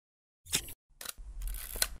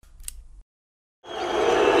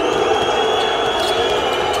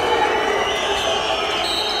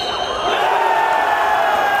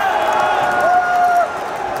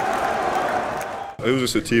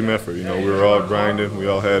just a team effort. You know, we were all grinding.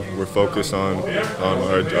 We're focused on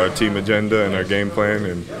our team agenda and our game plan,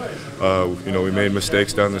 and you know, we made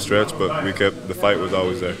mistakes down the stretch, but the fight was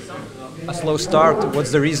always there. A slow start.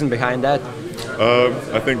 What's the reason behind that?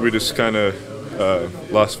 I think we just kind of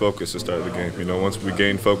lost focus to start the game. You know, once we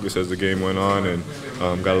gained focus as the game went on and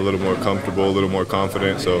got a little more comfortable, a little more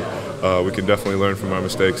confident, so we can definitely learn from our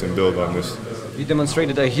mistakes and build on this. You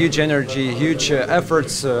demonstrated a huge energy, huge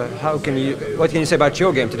efforts. What can you say about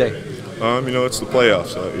your game today? You know, it's the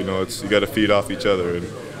playoffs. You know, you got to feed off each other, and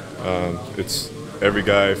it's every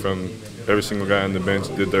single guy on the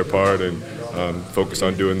bench did their part and focused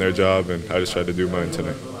on doing their job, and I just tried to do mine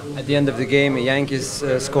tonight. At the end of the game, Yankees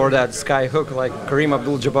scored that sky hook like Kareem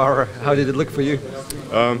Abdul-Jabbar. How did it look for you?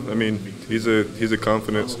 I mean, he's a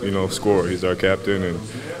confident, you know, scorer. He's our captain, and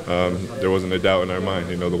there wasn't a doubt in our mind.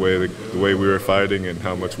 You know, the way we were fighting and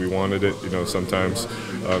how much we wanted it. You know, sometimes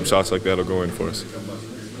shots like that will go in for us.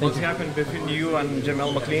 What happened between you and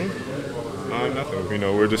Jamal McLean? Nothing. You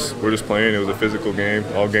know, we're just playing. It was a physical game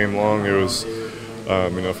all game long. It was,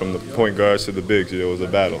 you know, from the point guards to the bigs, it was a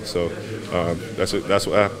battle. So that's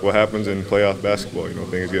what happens in playoff basketball. You know,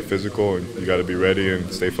 things get physical, and you got to be ready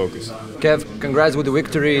and stay focused. Kev, congrats with the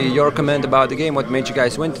victory. Your comment about the game. What made you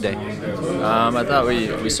guys win today? I thought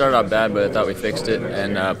we started off bad, but I thought we fixed it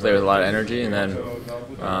and played with a lot of energy, and then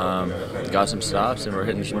got some stops, and we're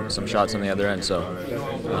hitting some shots on the other end. So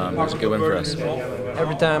it was a good win for us.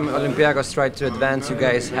 Every time Olympiacos tried to advance, you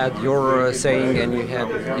guys had your saying and you had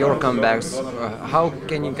your comebacks. How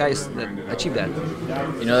can you guys achieve that?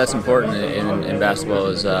 You know, that's important in basketball,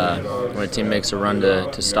 is when a team makes a run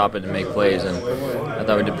to stop it and make plays. And I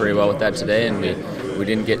thought we did pretty well with that today, and we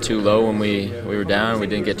didn't get too low when we were down. We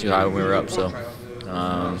didn't get too high when we were up. So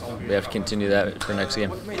we have to continue that for next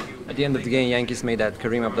game. At the end of the game, Yankees made that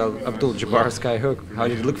Kareem Abdul-Jabbar sky hook. How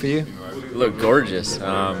did it look for you? It looked gorgeous.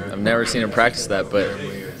 I've never seen him practice that, but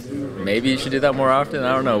maybe you should do that more often.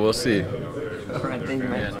 I don't know. We'll see. All right, thank you,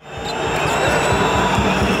 man.